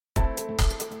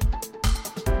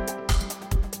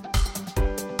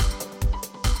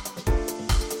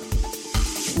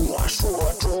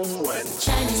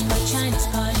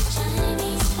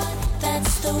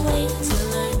the way to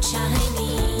learn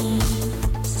Chinese.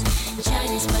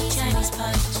 ChinesePod,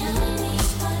 ChinesePod,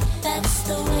 ChinesePod. That's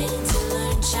the way to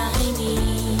learn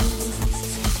Chinese.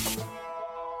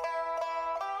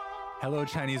 Hello,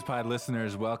 ChinesePod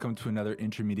listeners. Welcome to another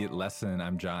intermediate lesson.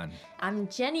 I'm John. I'm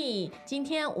Jenny. 今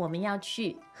天我们要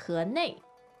去河内。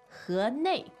河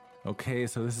内。Okay,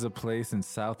 so this is a place in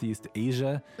Southeast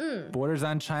Asia. Borders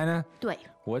on China. 对。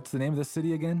What's the name of the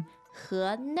city again?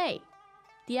 河内。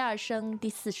第二声、第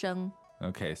四声。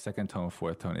Okay, second tone,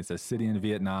 fourth tone. It's a city in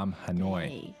Vietnam, Hanoi.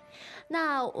 对。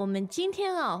那我们今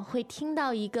天会听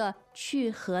到一个去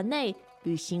河内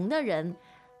旅行的人，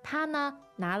他呢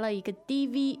拿了一个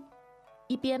DV，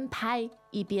 一边拍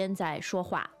一边在说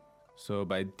话。So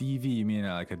by DV, you mean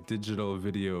like a digital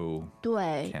video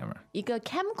对 camera? 一个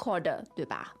camcorder 对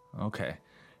吧？ Okay.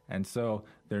 And so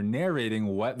they're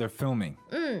narrating what they're filming.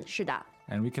 是的。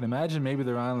And we can imagine maybe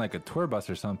they're on like a tour bus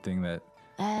or something that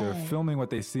they're filming what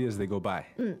they see as they go by.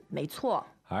 没错。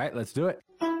All right, let's do it.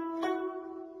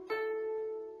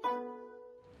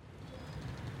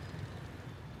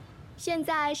 现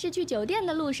在是去酒店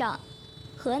的路上，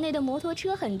河内的摩托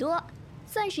车很多，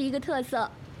算是一个特色。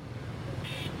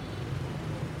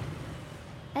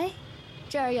哎，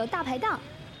这儿有大排档，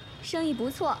生意不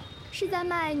错，是在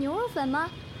卖牛肉粉吗？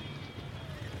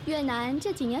越南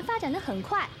这几年发展得很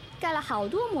快，盖了好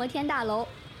多摩天大楼。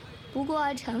不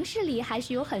过城市里还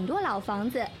是有很多老房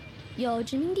子，有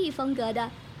殖民地风格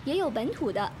的，也有本土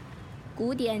的，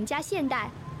古典加现代，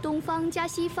东方加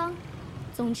西方。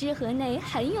总之，河内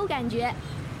很有感觉。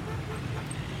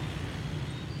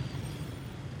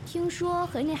听说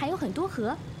河内还有很多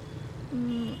河，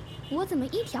我怎么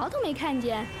一条都没看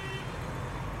见？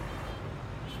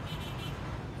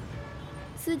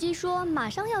司机说马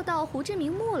上要到胡志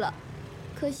明墓了，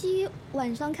可惜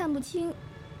晚上看不清，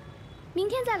明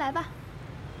天再来吧。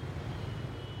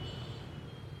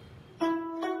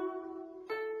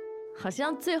好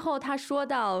像最后他说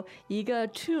到一个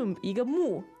tomb 一个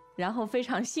墓，然后非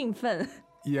常兴奋。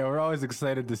Yeah, we're always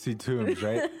excited to see tombs,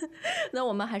 right? 那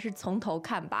我们还是从头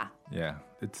看吧。Yeah,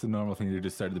 it's a normal thing to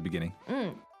just start at the beginning.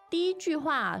 第一句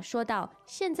话说到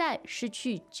现在是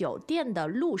去酒店的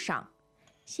路上，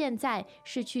现在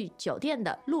是去酒店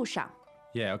的路上。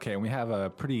Yeah, okay, and we have a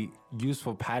pretty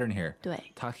useful pattern here. 对。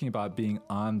Talking about being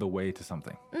on the way to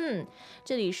something.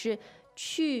 这里是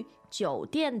去酒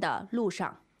店的路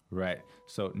上。Right.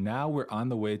 So now we're on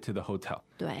the way to the hotel.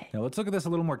 对。 Now let's look at this a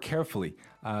little more carefully.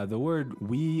 The word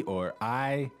we or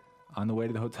I on the way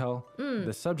to the hotel,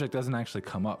 the subject doesn't actually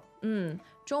come up.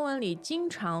 中文里经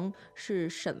常是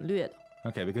省略的。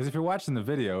 Okay, because if you're watching the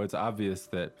video, it's obvious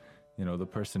that, the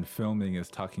person filming is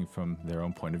talking from their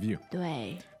own point of view.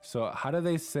 对。 So how do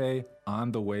they say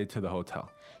on the way to the hotel?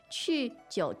 去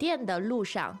酒店的路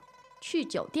上，去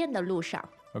酒店的路上。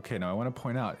 Okay, now I want to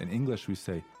point out, in English we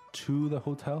say to the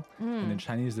hotel, and in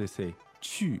Chinese they say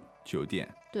去酒店.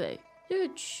 对，这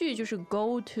个去就是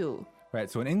go to。 Right,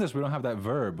 so in English we don't have that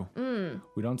verb.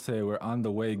 We don't say we're on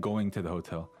the way going to the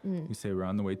hotel. We say we're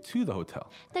on the way to the hotel.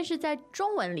 但是在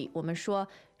中文里，我们说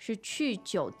是去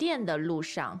酒店的路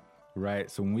上。 Right,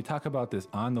 so when we talk about this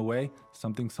on the way,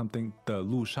 something something 的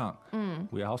路上,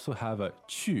 we also have a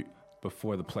去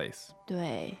before the place.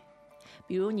 对，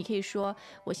比如你可以说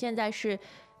我现在是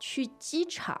去机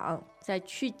场，在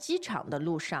去机场的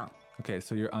路上。 Okay,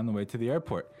 so you're on the way to the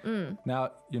airport.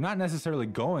 Now, you're not necessarily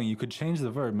going. You could change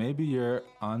the verb. Maybe you're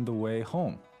on the way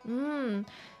home.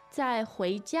 在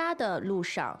回家的路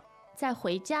上，在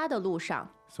回家的路上。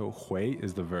 So 回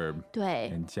is the verb. 对，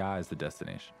 And 家 is the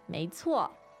destination. 没错。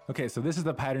 Okay, so this is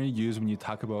the pattern you use when you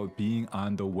talk about being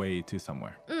on the way to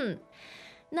somewhere.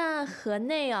 那河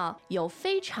内有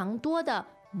非常多的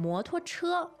摩托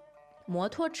车，摩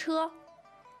托车。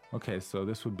 Okay, so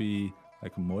this would be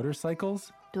like motorcycles,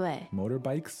 对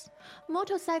motorbikes.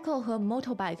 ，motorcycle 和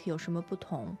motorbike 有什么不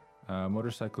同？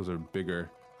 Motorcycles are bigger,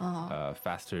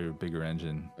 faster, bigger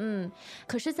engine.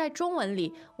 可是，在中文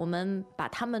里，我们把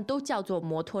它们都叫做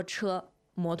摩托车，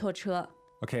摩托车。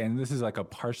 Okay, and this is like a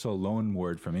partial loan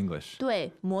word from English.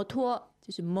 对，摩托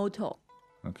就是 moto。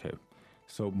 Okay,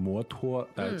 so 摩托,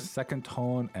 that's second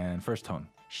tone and first tone.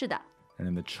 是的。 And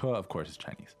then the 车, of course, is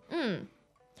Chinese.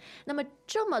 那么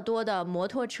这么多的摩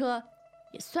托车，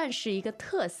也算是一个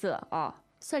特色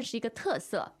算是一个特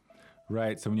色。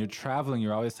 Right, so when you're traveling,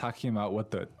 you're always talking about what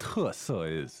the 特色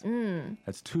is.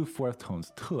 That's two fourth tones,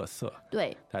 特色.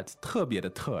 对 That's 特别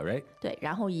的特, right? 对，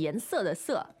然后颜色的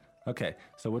色， Okay,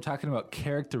 so we're talking about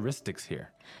characteristics here.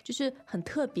 就是很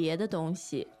特别的东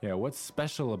西。 Yeah, what's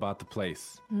special about the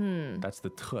place? That's the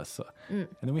特色. And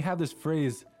then we have this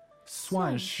phrase,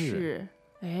 算是.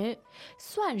哎，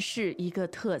算是一个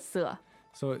特色。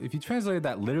So if you translate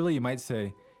that literally, you might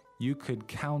say, you could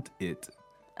count it.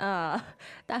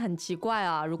 但很奇怪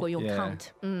啊，如果用 Yeah. count，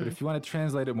 But if you want to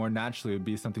translate it more naturally, it would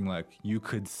be something like, you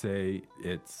could say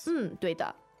it's. 对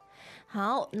的。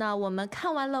好，那我们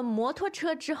看完了摩托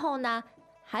车之后呢，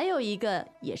还有一个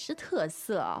也是特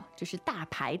色啊，就是大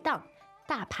排档。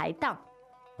大排档，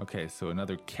 Okay, so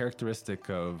another characteristic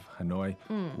of Hanoi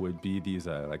would be these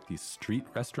like these street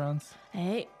restaurants.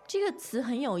 哎，这个词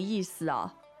很有意思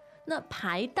啊。那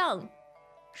排档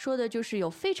说的就是有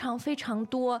非常非常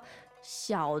多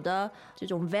小的这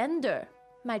种 vendor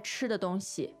卖吃的东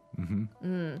西。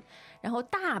然后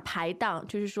大排档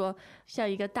就是说像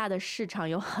一个大的市场，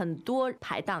有很多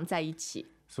排档在一起。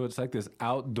 So it's like this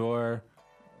outdoor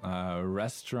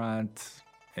restaurant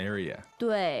area.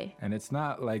 对， And it's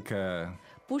not like a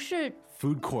不是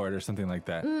food court or something like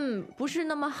that. 不是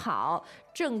那么好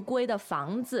正规的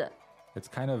房子。 It's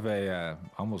kind of a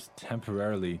almost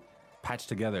temporarily patched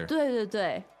together. 对对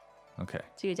对， Okay,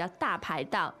 这个叫大排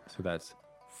档。 so that's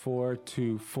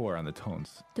 4-2-4 on the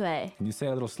tones. 对， Can you say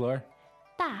it a little slower?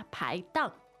 大排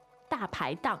档，大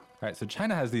排档。 All right, so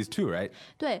China has these too, right?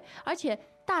 对，而且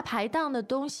大排档的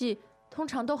东西通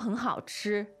常都很好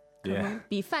吃，可 Yeah. 能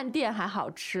比饭店还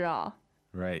好吃哦。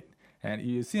 Right. And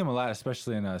you see them a lot,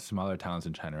 especially in smaller towns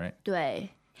in China, right? 对，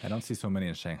 I don't see so many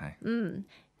in Shanghai.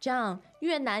 这样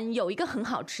越南有一个很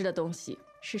好吃的东西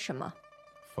是什么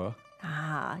Pho?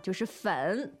 啊？就是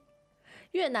粉，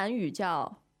越南语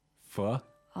叫 Pho?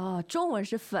 中文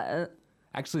是粉，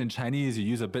 Actually, in Chinese,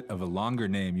 you use a bit of a longer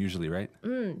name usually, right?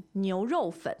 牛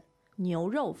肉粉，牛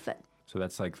肉粉。 So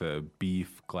that's like the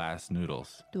beef glass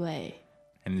noodles. 对，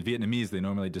 And in Vietnamese, they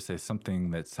normally just say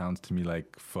something that sounds to me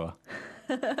like pho.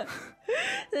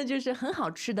 那就是很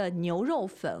好吃的牛肉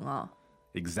粉哦。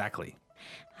 Exactly.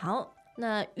 好，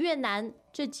那越南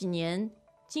这几年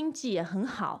经济也很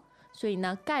好，所以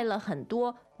呢，盖了很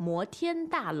多摩天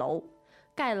大楼，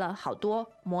盖了好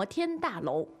多摩天大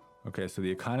楼。 Okay, so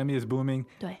the economy is booming,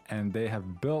 对， and they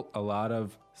have built a lot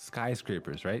of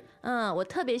skyscrapers, right? 我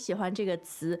特别喜欢这个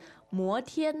词“摩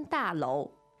天大楼”，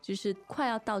就是快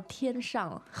要到天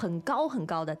上，很高很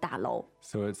高的大楼。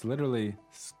 So it's literally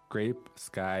scrape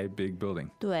sky big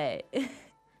building. 对，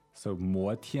 So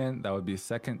摩天, that would be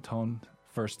second tone,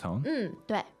 first tone.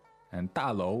 对， And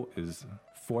大楼 is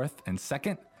fourth and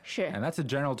second. 是 And，that's a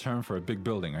general term for a big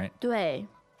building, right? 对，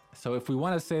 So if we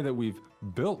want to say that we've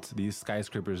built these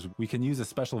skyscrapers, we can use a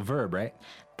special verb, right?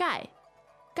 盖，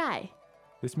盖。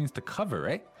 This means to cover,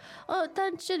 right?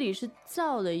 但这里是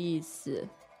造的意思，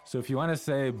 So if you want to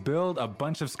say build a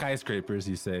bunch of skyscrapers,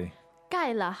 you say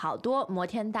盖了好多摩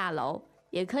天大楼，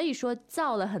也可以说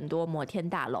造了很多摩天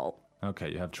大楼。 Okay,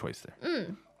 you have choice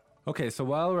there. Okay, so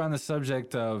while we're on the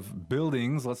subject of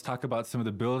buildings, let's talk about some of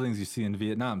the buildings you see in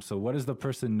Vietnam. So what does the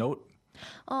person note?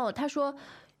 他说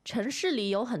城市里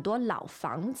有很多老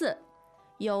房子，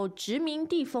有殖民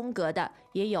地风格的，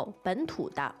也有本土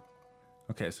的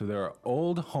Okay, so there are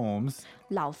old homes.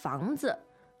 老房子。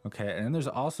 Okay, and then there's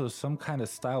also some kind of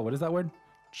style. What is that word?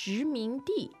 殖民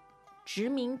地，殖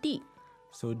民地，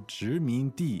 So 殖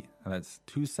民地, and that's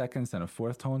 2 seconds and a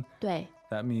fourth tone. 对，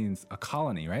 That means a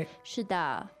colony, right? 是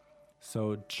的，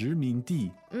 So 殖民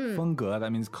地风格,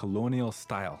 that means colonial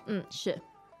style. 是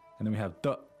And then we have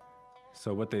的.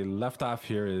 So what they left off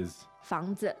here is,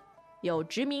 房子，有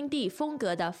殖民地风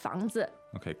格的房子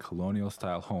okay, colonial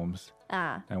style homes.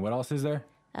 啊， And what else is there?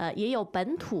 也有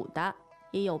本土的，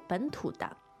也有本土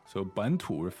的。 So 本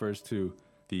土 refers to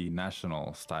the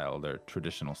national style, their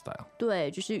traditional style. 对，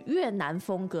就是越南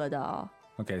风格的哦，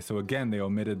 Okay, so again, they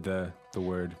omitted the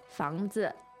word. 房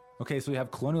子。 Okay, so you have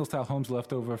colonial style homes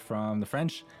left over from the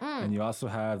French, and you also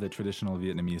have the traditional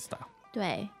Vietnamese style.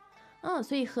 对，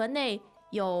所以河内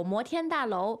有摩天大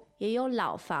楼，也有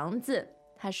老房子，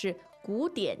它是古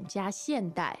典加现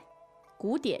代，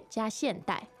古典加现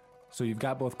代。 So you've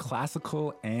got both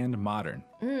classical and modern.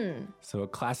 So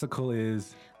classical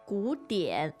is, 古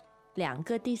典两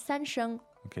个第三声，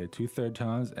 okay, 2 third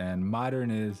tones, and modern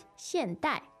is 现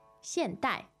代现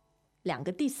代两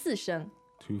个第四声。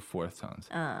 2 fourth tones.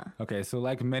 Okay, so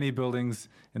like many buildings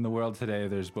in the world today,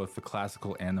 there's both the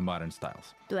classical and the modern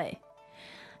styles. 对，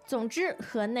总之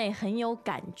河内很有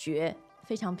感觉，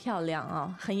非常漂亮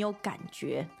啊、很有感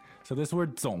觉。 So this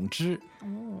word 总之,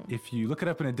 if you look it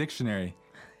up in a dictionary, you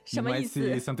什么 might 意思？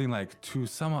 see something like to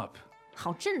sum up.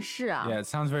 好正式啊！ Yeah, it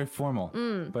sounds very formal.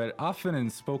 But often in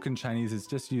spoken Chinese, it's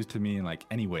just used to mean like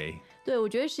anyway. 对，我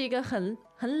觉得是一个很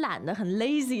懒的、很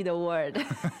lazy 的 word，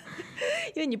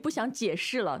 因为你不想解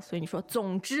释了，所以你说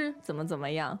总之怎么怎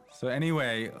么样。 So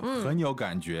anyway, 很有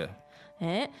感觉.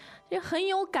 哎，这很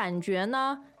有感觉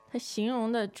呢，它形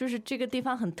容的就是这个地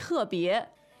方很特别。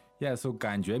Yeah, so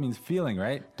感觉 means feeling,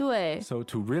 right? 对， So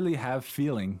to really have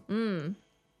feeling,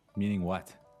 meaning what?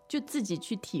 就自己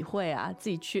去体会啊，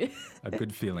自己去。A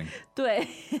good feeling. 对，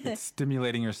 It's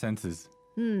stimulating your senses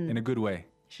in a good way.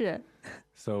 是，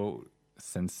 So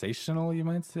sensational, you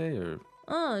might say, or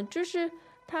就是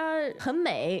它很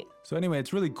美。 so anyway,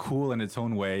 it's really cool in its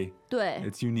own way. 对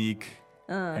It's unique,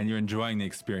 and you're enjoying the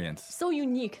experience. ，so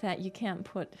unique that you can't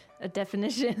put a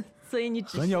definition， 所以你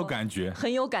只很有说感觉。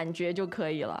很有感觉就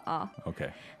可以了啊，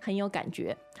 Okay. 很有感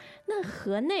觉。那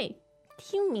河内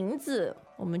听名字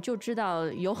我们就知道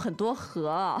有很多河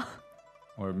啊，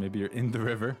 Or maybe you're in the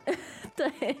river.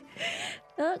 对，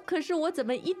可是我怎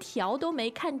么一条都没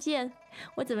看见？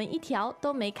我怎么一条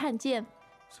都没看见？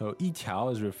 So 一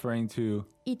条 is referring to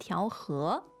一条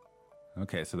河，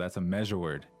 okay, so that's a measure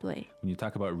word. 对， When you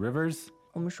talk about rivers,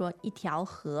 我们说一条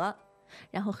河，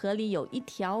然后河里有一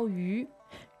条鱼，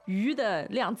鱼的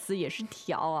量词也是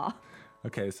条啊。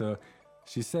 okay, so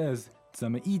she says 怎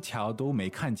么一条都没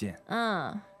看见?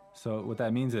 So what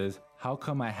that means is, how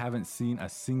come I haven't seen a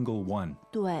single one?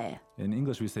 对 In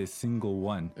English, we say single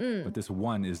one, but this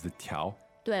one is the 条.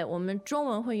 对，我们中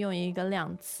文会用一个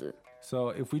量词。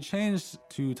 So if we change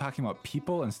to talking about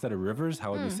people instead of rivers,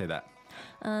 how would we say that?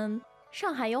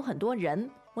 上海有很多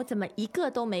人，我怎么一个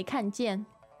都没看见？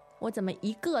我怎么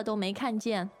一个都没看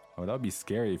见？ Oh, that would be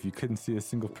scary if you couldn't see a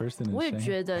single person in 我也 Shanghai.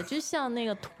 觉得，就像那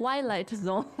个 Twilight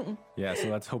Zone。 Yeah, so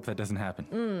let's hope that doesn't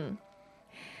happen.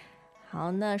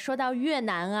 好，那说到越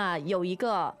南啊，有一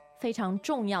个非常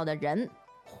重要的人，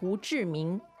胡志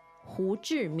明。胡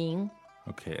志明，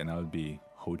 Okay, and that would be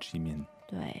Ho Chi Minh.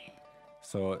 对，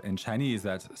 So in Chinese,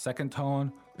 that's second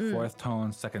tone, fourth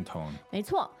tone, second tone. 没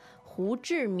错，胡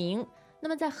志明。那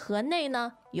么在河内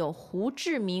呢，有胡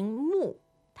志明墓，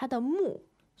他的墓，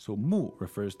 So mu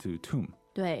refers to tomb,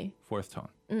 对 fourth tone.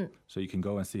 So you can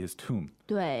go and see his tomb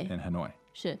对， in Hanoi.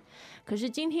 是。可是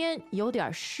今天有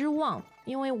点失望，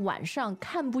因为晚上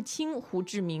看不清胡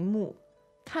志明墓，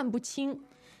看不清。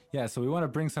 Yeah, so we want to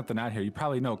bring something out here. You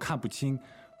probably know 看不清,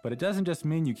 but it doesn't just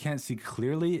mean you can't see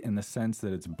clearly in the sense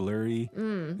that it's blurry.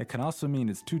 It can also mean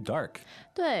it's too dark.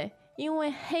 对，因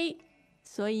为黑，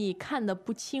所以看得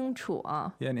不清楚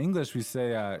啊。 Yeah, in English we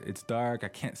say it's dark, I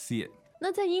can't see it.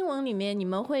 那在英文里面，你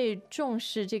们会重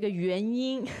视这个原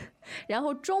因，然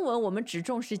后中文我们只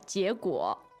重视结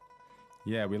果。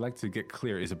 Yeah, we like to get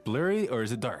clear. Is it blurry or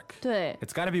is it dark? 对，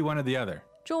 It's got to be one or the other.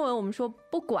 中文我们说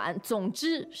不管，总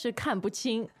之是看不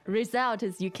清。Result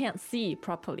is you can't see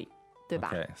properly， 对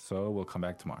吧？ Okay, so we'll come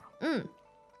back tomorrow.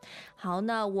 好，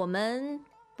那我们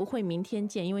不会明天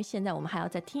见，因为现在我们还要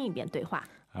再听一遍对话。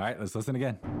 All right, let's listen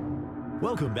again.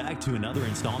 Welcome back to another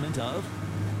installment of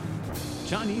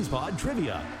ChinesePod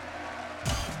Trivia.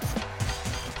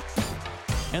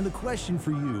 And the question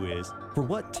for you is, for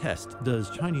what test does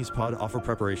ChinesePod offer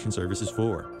preparation services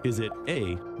for? Is it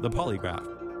A, the polygraph,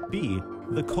 B,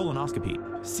 the colonoscopy,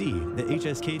 C, the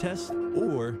HSK test,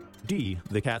 or D,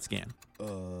 the CAT scan?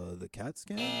 The CAT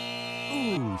scan?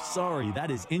 Ooh, sorry, that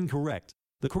is incorrect.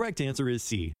 The correct answer is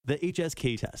C, the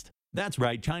HSK test. That's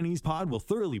right, ChinesePod will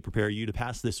thoroughly prepare you to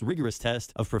pass this rigorous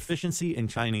test of proficiency in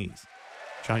Chinese.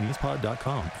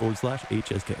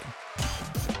 ChinesePod.com/HSK.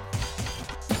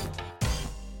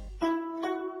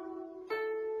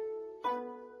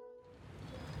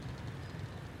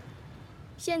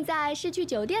 现在是去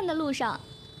酒店的路上，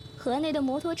河内的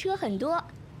摩托车很多，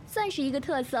算是一个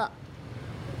特色。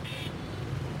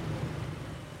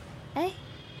哎，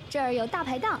这儿有大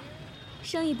排档，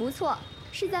生意不错，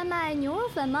是在卖牛肉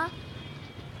粉吗？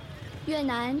越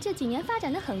南这几年发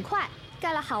展的很快，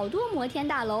盖了好多摩天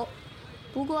大楼。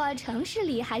不过城市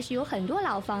里还是有很多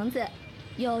老房子，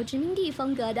有殖民地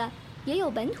风格的，也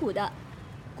有本土的，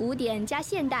古典加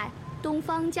现代，东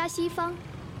方加西方。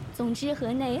总之，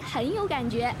河内很有感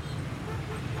觉。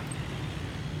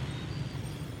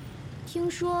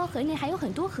听说河内还有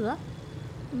很多河，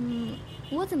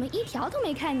我怎么一条都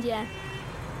没看见？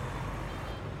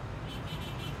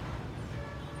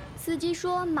司机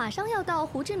说马上要到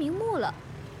胡志明墓了，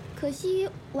可惜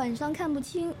晚上看不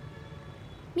清，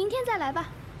明天再来吧。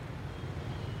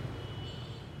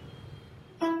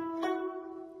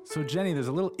So Jenny, there's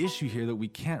a little issue here that we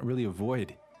can't really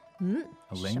avoid.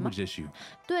 A language issue.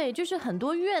 对，就是很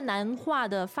多越南话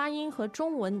的发音和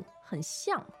中文很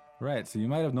像。 Right, so you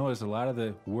might have noticed a lot of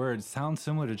the words sound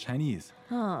similar to Chinese.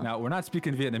 Now, we're not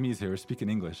speaking Vietnamese here, we're speaking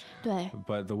English. 对，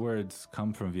 But the words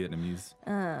come from Vietnamese.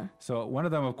 So one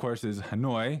of them, of course, is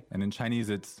Hanoi, and in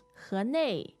Chinese it's... 河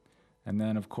内 And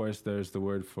then, of course, there's the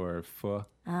word for pho,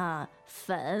 啊，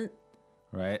粉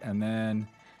right? And then,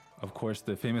 of course,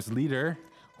 the famous leader,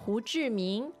 胡志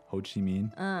明， Ho Chi Minh.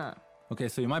 Okay,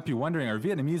 so you might be wondering, are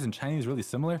Vietnamese and Chinese really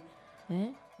similar?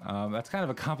 诶， That's kind of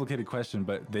a complicated question,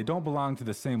 but they don't belong to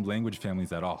the same language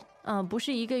families at all. 不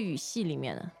是一个语系里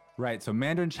面的。 Right, so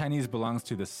Mandarin Chinese belongs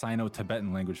to the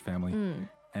Sino-Tibetan language family,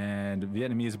 and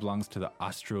Vietnamese belongs to the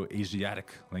Austro-Asiatic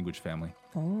language family.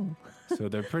 So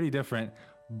they're pretty different,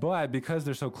 but because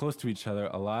they're so close to each other,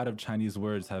 a lot of Chinese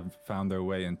words have found their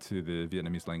way into the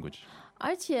Vietnamese language.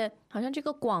 而且好像这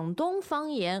个广东方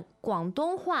言、广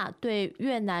东话对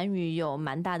越南语有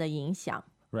蛮大的影响。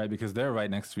 Right, because they're right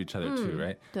next to each other too,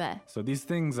 right? 对， So these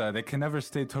things, they can never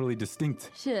stay totally distinct.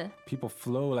 是， People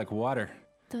flow like water,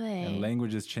 对，and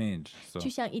languages change. So, 就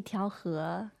像一条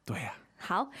河。对呀。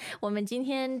好，我们今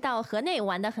天到河内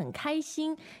玩得很开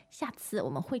心，下次我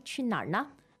们会去哪儿呢？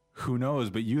 Who knows,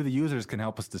 but you, the users, can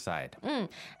help us decide.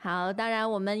 好，当然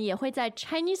我们也会在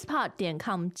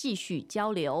ChinesePod.com 继续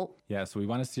交流。 Yeah, so we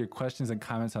want to see your questions and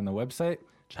comments on the website,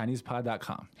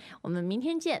 ChinesePod.com. 我们明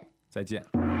天见。再见.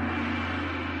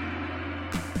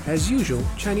 As usual,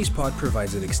 ChinesePod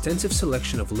provides an extensive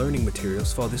selection of learning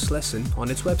materials for this lesson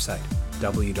on its website,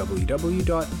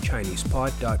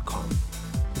 www.ChinesePod.com.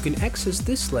 You can access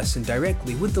this lesson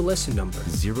directly with the lesson number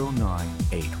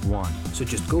 0981. So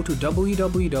just go to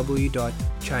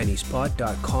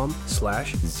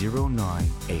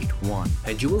www.ChinesePod.com/0981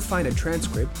 and you will find a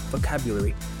transcript,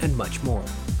 vocabulary, and much more.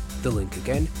 The link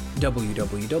again,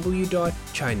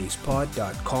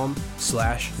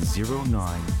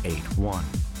 www.ChinesePod.com/0981.